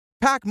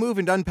Pack, move,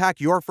 and unpack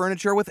your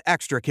furniture with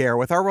extra care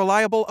with our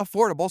reliable,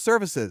 affordable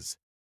services.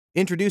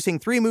 Introducing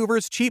 3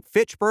 Movers cheap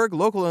Fitchburg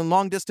local and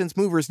long-distance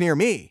movers near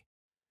me.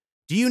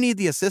 Do you need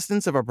the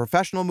assistance of a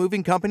professional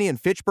moving company in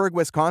Fitchburg,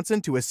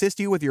 Wisconsin to assist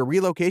you with your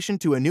relocation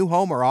to a new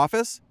home or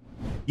office?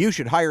 You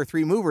should hire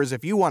 3 Movers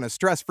if you want a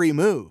stress-free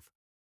move.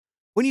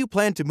 When you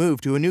plan to move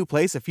to a new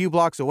place a few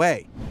blocks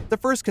away, the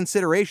first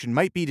consideration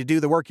might be to do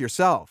the work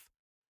yourself.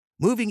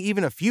 Moving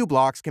even a few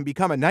blocks can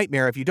become a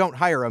nightmare if you don't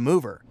hire a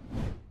mover.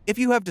 If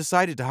you have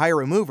decided to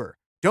hire a mover,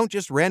 don't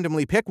just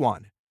randomly pick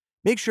one.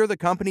 Make sure the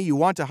company you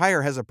want to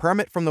hire has a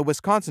permit from the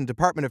Wisconsin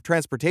Department of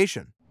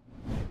Transportation.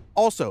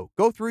 Also,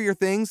 go through your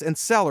things and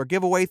sell or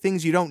give away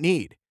things you don't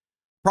need.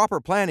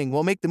 Proper planning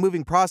will make the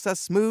moving process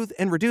smooth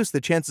and reduce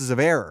the chances of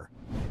error.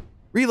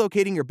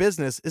 Relocating your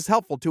business is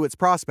helpful to its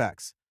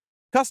prospects.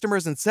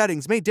 Customers and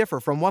settings may differ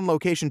from one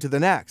location to the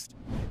next.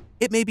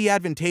 It may be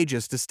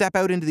advantageous to step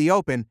out into the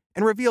open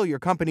and reveal your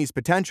company's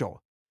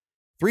potential.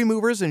 3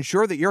 Movers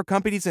ensure that your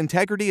company's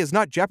integrity is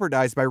not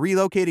jeopardized by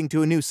relocating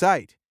to a new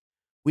site.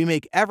 We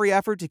make every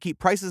effort to keep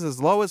prices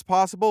as low as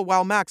possible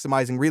while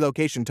maximizing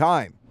relocation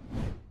time.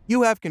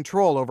 You have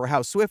control over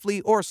how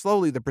swiftly or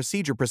slowly the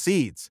procedure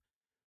proceeds.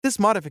 This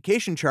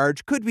modification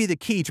charge could be the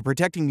key to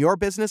protecting your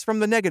business from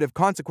the negative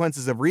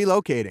consequences of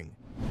relocating.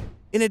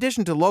 In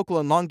addition to local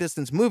and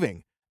long-distance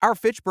moving, our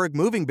Fitchburg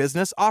moving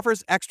business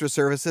offers extra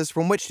services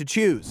from which to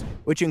choose,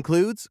 which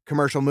includes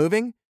commercial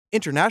moving,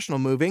 international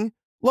moving,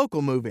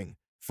 local moving,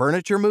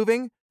 furniture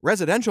moving,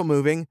 residential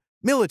moving,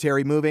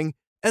 military moving,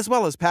 as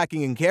well as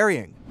packing and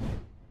carrying.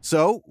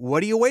 So,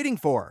 what are you waiting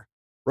for?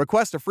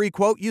 Request a free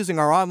quote using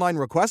our online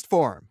request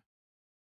form.